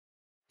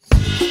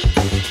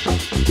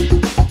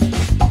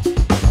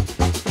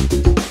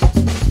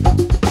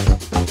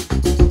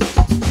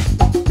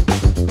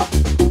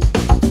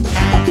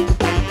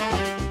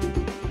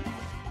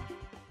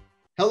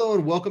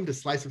welcome to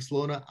Slice of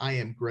Salona. I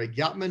am Greg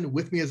Yatman.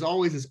 With me as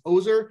always is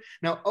Ozer.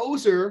 Now,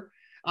 Ozer,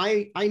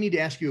 I need to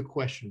ask you a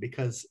question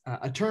because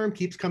a term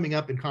keeps coming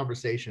up in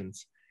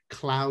conversations,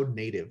 cloud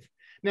native.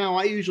 Now,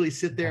 I usually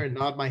sit there and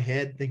nod my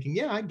head thinking,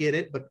 yeah, I get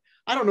it, but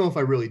I don't know if I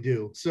really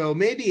do. So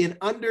maybe in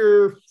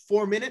under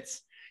 4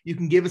 minutes, you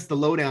can give us the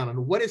lowdown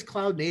on what is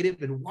cloud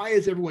native and why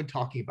is everyone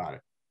talking about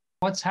it?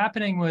 What's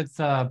happening with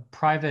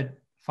private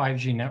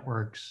 5G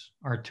networks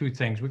are two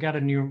things. We got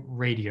a new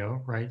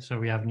radio, right? So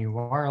we have new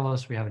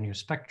wireless, we have a new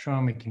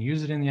spectrum, we can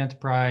use it in the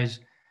enterprise,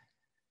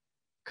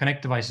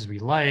 connect devices we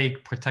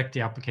like, protect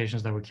the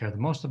applications that we care the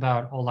most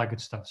about, all that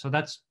good stuff. So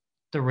that's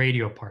the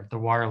radio part, the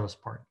wireless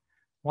part.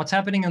 What's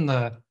happening in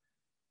the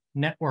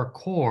network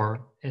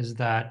core is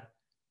that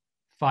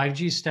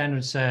 5G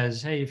standard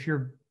says, hey, if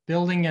you're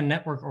building a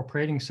network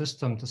operating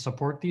system to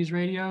support these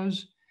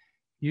radios,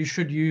 you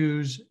should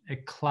use a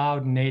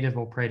cloud native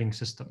operating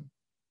system,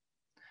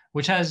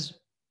 which has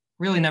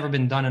really never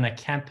been done in a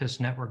campus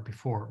network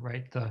before,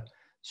 right?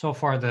 So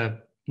far,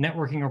 the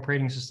networking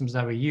operating systems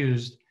that we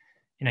used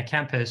in a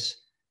campus,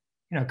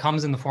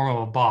 comes in the form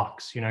of a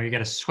box. You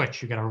get a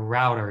switch, you got a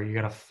router, you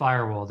got a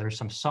firewall, there's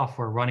some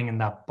software running in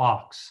that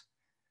box.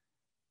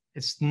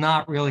 It's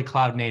not really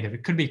cloud native.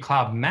 It could be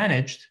cloud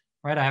managed,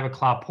 right? I have a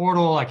cloud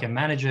portal, I can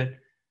manage it,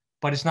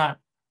 but it's not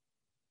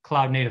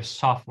cloud native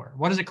software.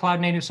 What is a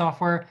cloud native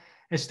software?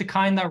 It's the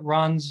kind that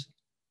runs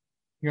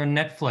your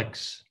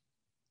Netflix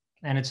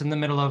and it's in the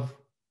middle of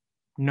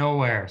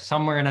nowhere,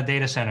 somewhere in a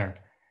data center.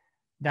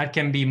 That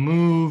can be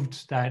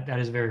moved, that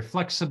is very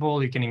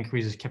flexible. You can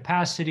increase its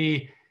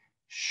capacity,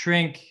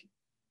 shrink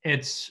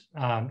its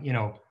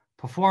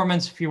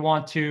performance if you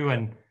want to,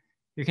 and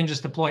you can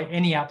just deploy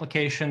any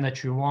application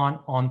that you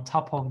want on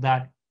top of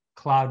that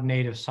cloud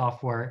native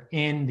software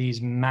in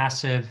these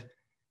massive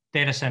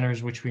data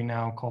centers, which we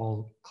now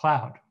call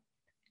cloud.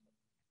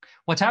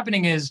 What's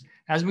happening is,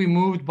 as we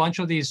moved a bunch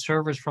of these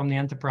servers from the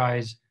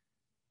enterprise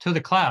to the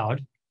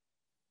cloud,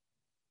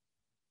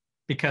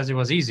 because it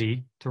was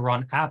easy to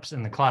run apps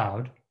in the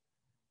cloud,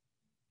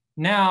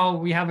 now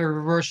we have a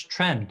reverse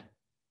trend.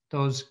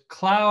 Those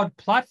cloud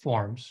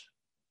platforms,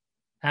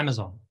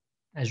 Amazon,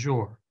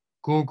 Azure,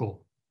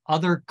 Google,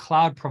 other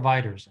cloud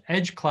providers,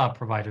 edge cloud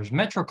providers,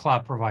 metro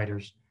cloud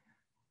providers,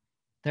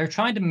 they're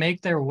trying to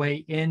make their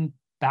way in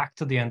back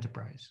to the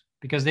enterprise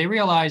because they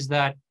realize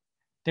that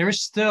there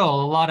is still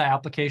a lot of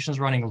applications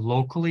running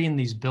locally in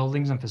these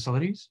buildings and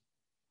facilities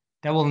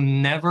that will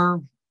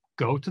never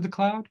go to the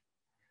cloud,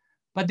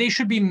 but they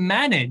should be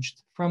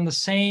managed from the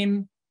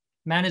same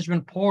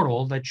management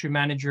portal that you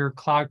manage your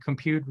cloud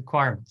compute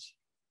requirements,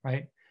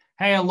 right?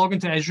 Hey, I log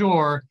into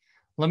Azure,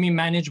 let me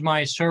manage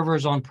my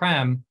servers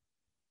on-prem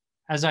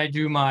as I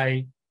do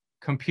my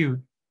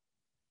compute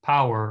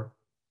power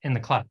in the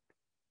cloud.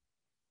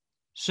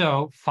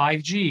 So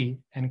 5G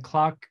and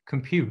cloud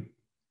compute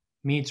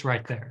meets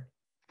right there.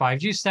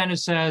 5G standard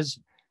says,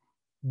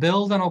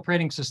 build an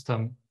operating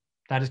system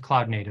that is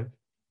cloud native.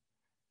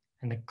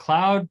 And the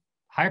cloud,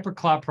 hyper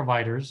cloud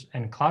providers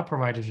and cloud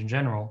providers in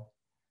general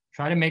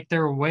try to make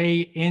their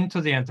way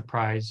into the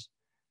enterprise.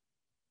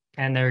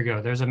 And there you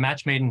go. There's a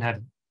match made in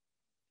heaven.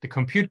 The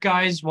compute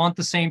guys want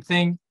the same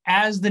thing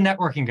as the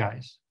networking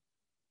guys.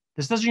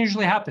 This doesn't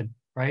usually happen,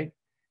 right?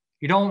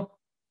 You don't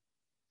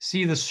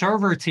see the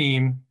server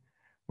team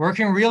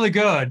working really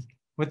good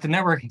with the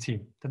networking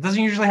team. That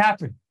doesn't usually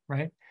happen,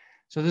 right?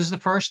 So this is the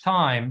first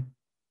time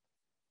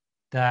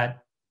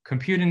that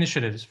compute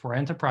initiatives for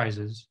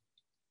enterprises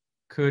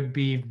could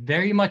be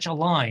very much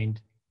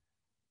aligned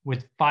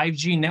with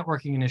 5G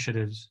networking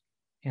initiatives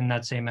in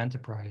that same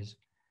enterprise.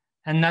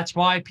 And that's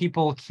why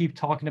people keep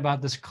talking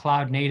about this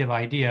cloud native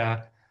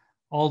idea,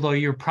 although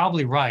you're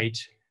probably right.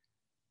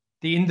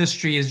 The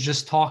industry is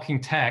just talking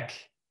tech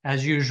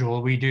as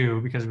usual. We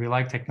do because we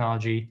like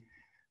technology,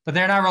 but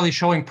they're not really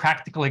showing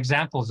practical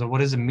examples of what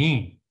does it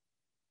mean,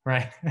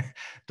 right?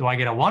 Do I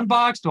get a 1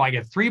 box? Do I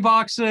get 3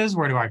 boxes?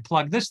 Where do I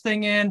plug this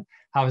thing in?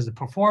 How is the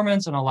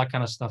performance and all that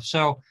kind of stuff?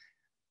 So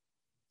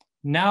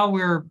now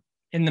we're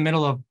in the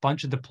middle of a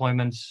bunch of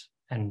deployments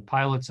and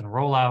pilots and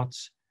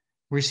rollouts.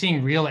 We're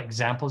seeing real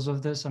examples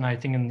of this. And I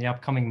think in the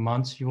upcoming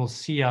months, you will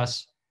see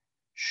us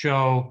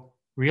show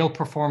real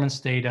performance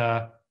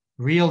data,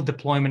 real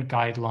deployment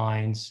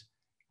guidelines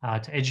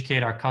to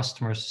educate our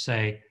customers to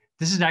say,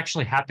 this is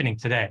actually happening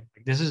today.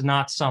 This is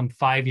not some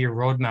 5-year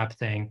roadmap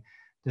thing.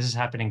 This is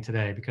happening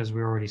today because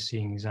we're already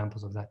seeing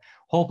examples of that.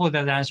 Hopefully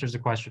that answers the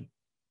question.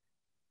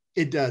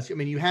 It does. I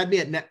mean, you had me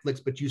at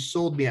Netflix, but you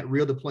sold me at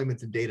real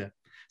deployments and data.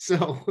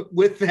 So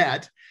with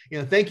that,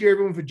 thank you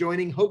everyone for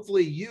joining.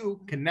 Hopefully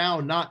you can now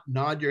not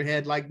nod your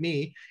head like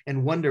me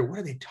and wonder, what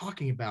are they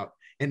talking about?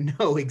 And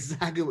know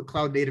exactly what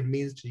cloud native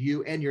means to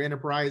you and your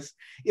enterprise.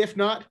 If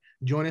not,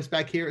 join us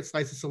back here at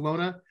Slice of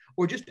Salona,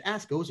 or just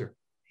ask Ozer.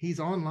 He's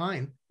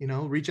online,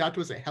 reach out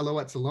to us at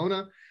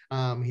hello@Salona.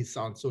 He's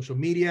on social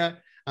media.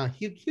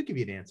 He'll give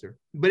you an answer.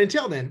 But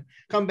until then,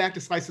 come back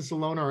to Slice of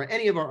Salona or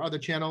any of our other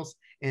channels,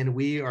 and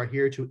we are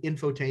here to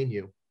infotain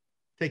you.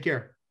 Take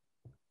care.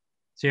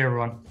 See you,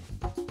 everyone.